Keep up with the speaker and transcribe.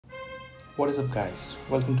What is up guys,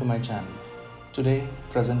 welcome to my channel. Today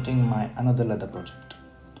presenting my another leather project,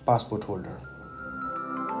 the passport holder.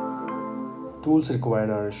 Tools required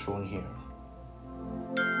are shown here.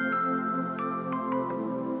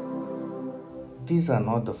 These are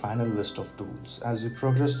not the final list of tools. As you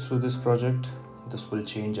progress through this project, this will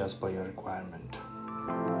change as per your requirement.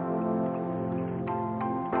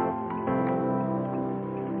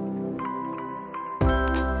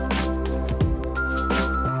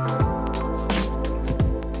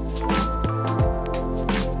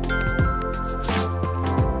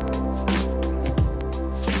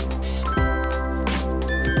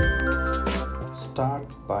 Start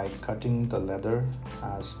by cutting the leather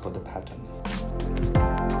as per the pattern.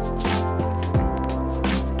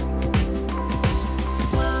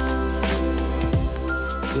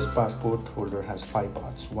 This passport holder has 5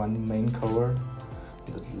 parts, one main cover,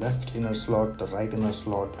 the left inner slot, the right inner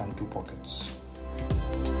slot and 2 pockets.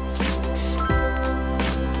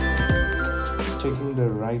 Taking the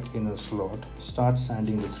right inner slot, start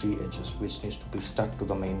sanding the 3 edges which needs to be stuck to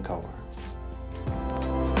the main cover.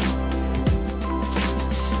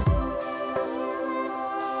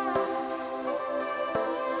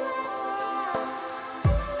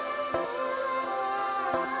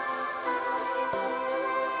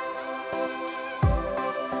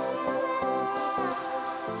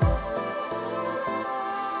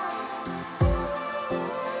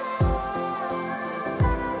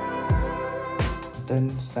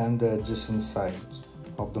 Then sand the adjacent sides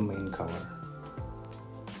of the main cover.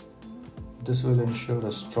 This will ensure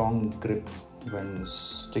a strong grip when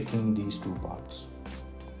sticking these 2 parts.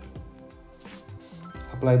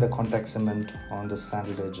 Apply the contact cement on the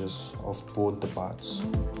sanded edges of both the parts.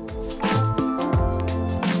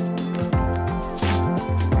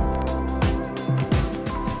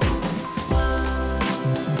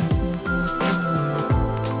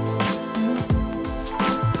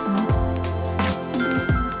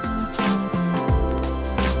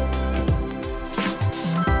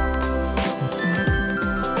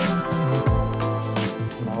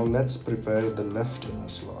 Let's prepare the left inner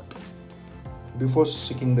slot. Before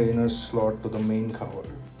sticking the inner slot to the main cover,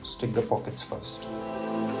 stick the pockets first.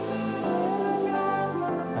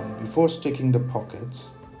 And before sticking the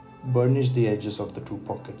pockets, burnish the edges of the 2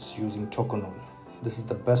 pockets using Tokonol. This is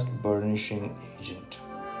the best burnishing agent.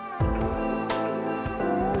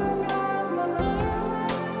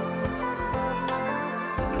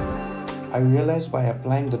 I realized by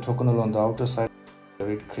applying the Tokonol on the outer side,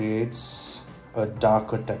 it creates a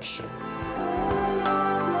darker texture.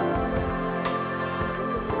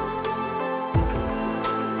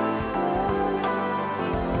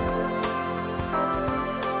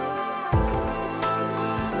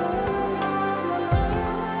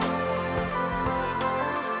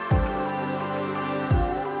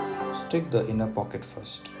 Stick the inner pocket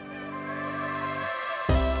first.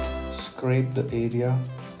 Scrape the area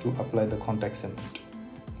to apply the contact cement.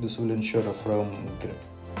 This will ensure a firm grip.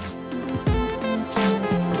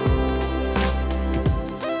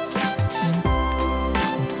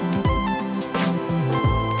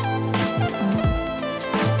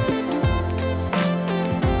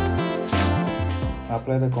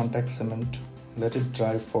 Apply the contact cement, let it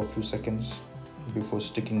dry for a few seconds before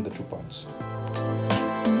sticking the 2 parts.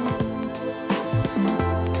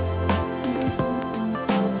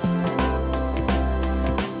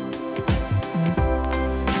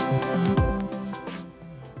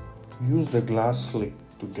 Use the glass slick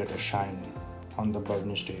to get a shine on the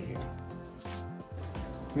burnished area.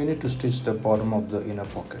 We need to stitch the bottom of the inner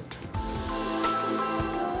pocket.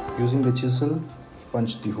 Using the chisel,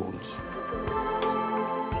 punch the holes.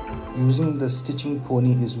 Using the stitching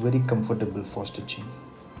pony is very comfortable for stitching.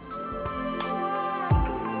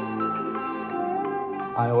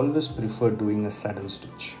 I always prefer doing a saddle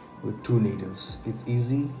stitch with 2 needles. It's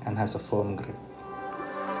easy and has a firm grip.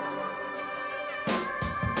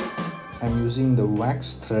 I'm using the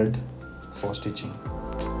wax thread for stitching.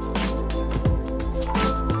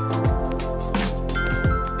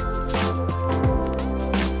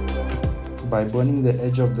 By burning the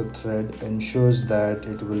edge of the thread ensures that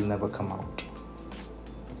it will never come out.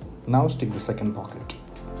 Now stick the second pocket.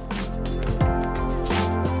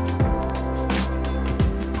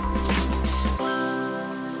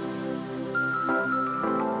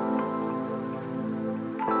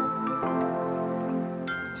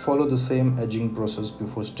 Follow the same edging process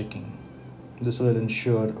before sticking. This will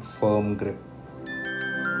ensure a firm grip.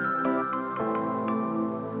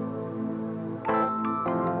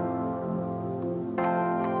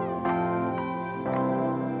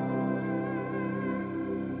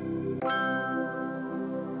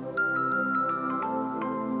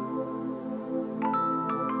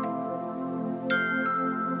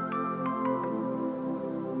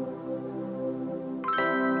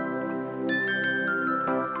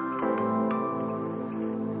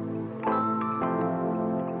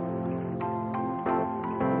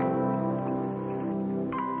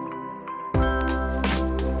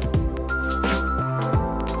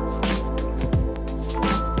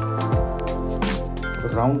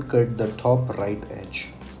 round cut the top right edge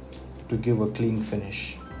to give a clean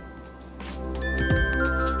finish.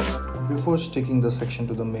 Before sticking the section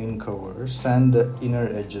to the main cover, sand the inner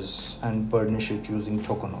edges and burnish it using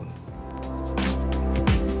Tokonol.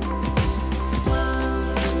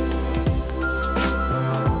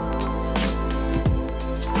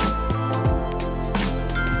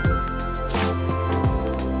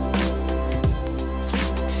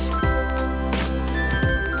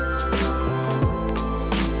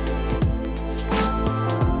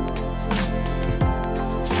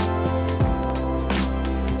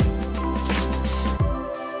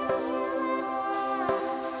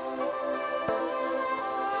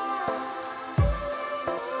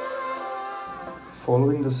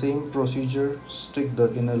 Following the same procedure, stick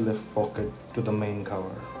the inner left pocket to the main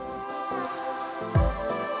cover.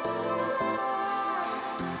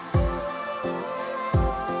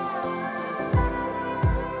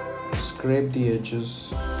 Scrape the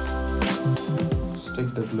edges, stick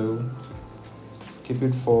the glue, keep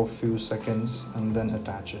it for a few seconds and then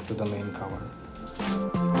attach it to the main cover.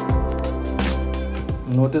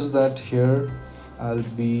 Notice that here I'll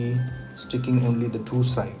be sticking only the two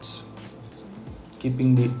sides,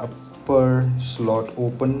 keeping the upper slot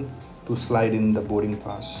open to slide in the boarding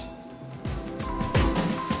pass.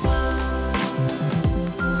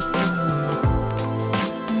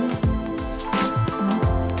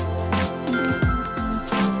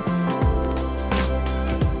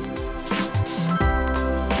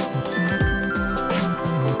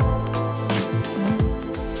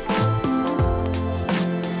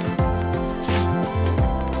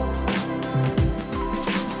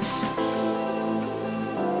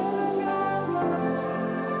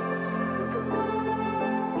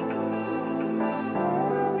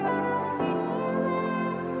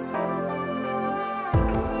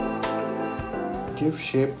 Give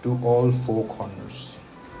shape to all four corners.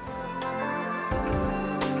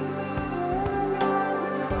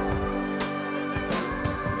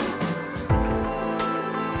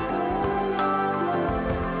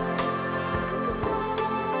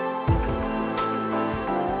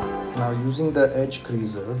 Now using the edge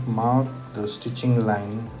creaser, mark the stitching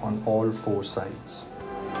line on all four sides.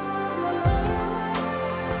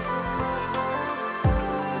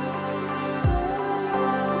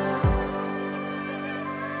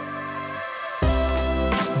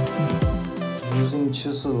 Using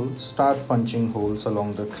chisel, start punching holes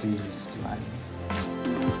along the creased line.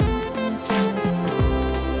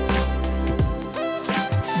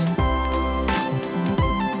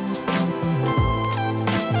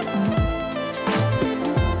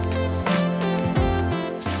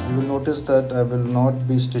 You will notice that I will not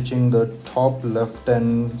be stitching the top left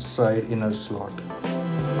hand side inner slot.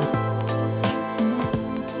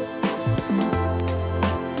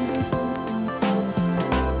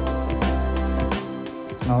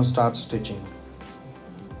 Now start stitching.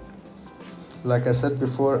 Like I said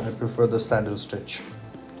before, I prefer the saddle stitch.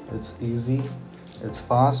 It's easy, it's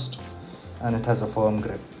fast, and it has a firm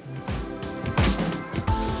grip.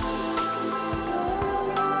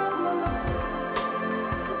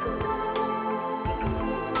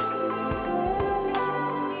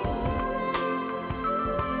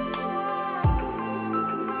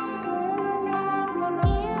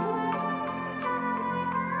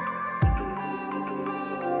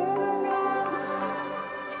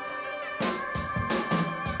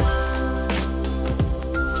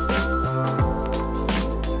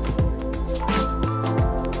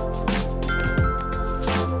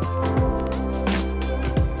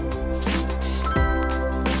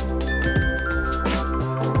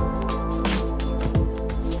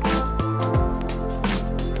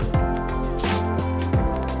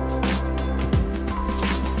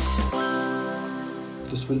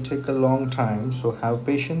 This will take a long time, so have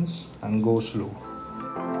patience and go slow.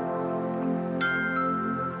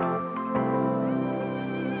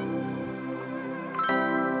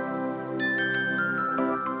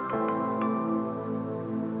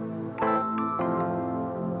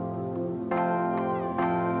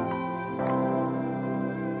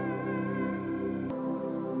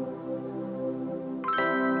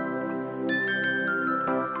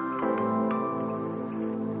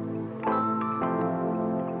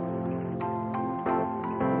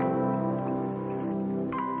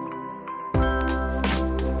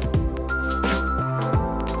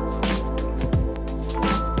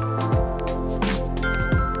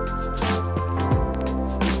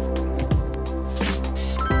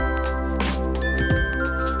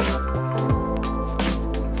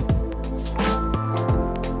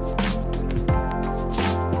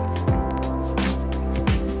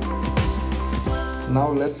 Now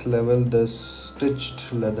let's level this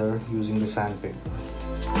stitched leather using the sandpaper.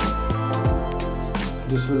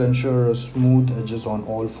 This will ensure smooth edges on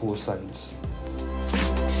all 4 sides.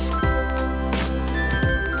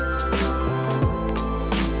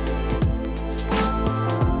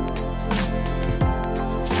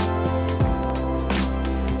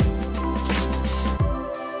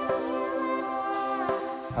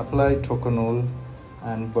 Apply Tokonole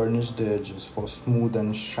and burnish the edges for smooth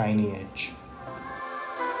and shiny edge.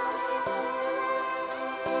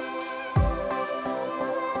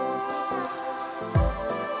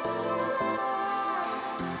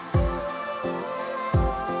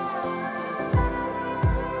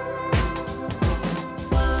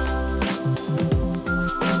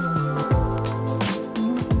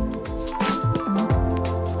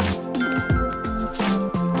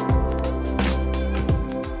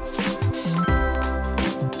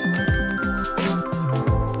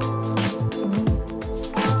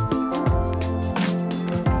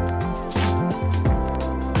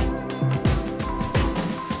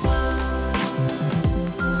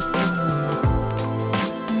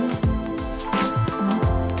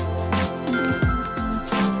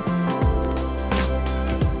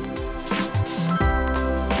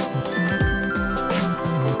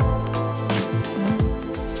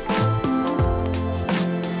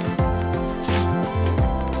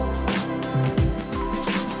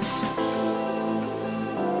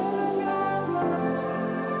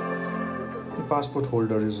 Passport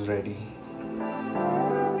holder is ready.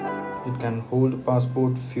 It can hold a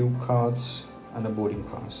passport, few cards and a boarding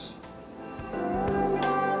pass.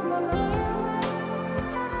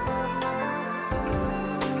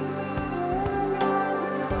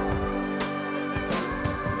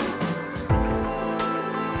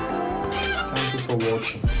 Thank you for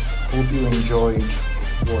watching. Hope you enjoyed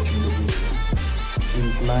watching the video.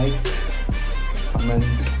 Please like, comment,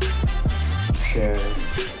 share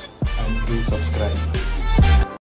and do subscribe.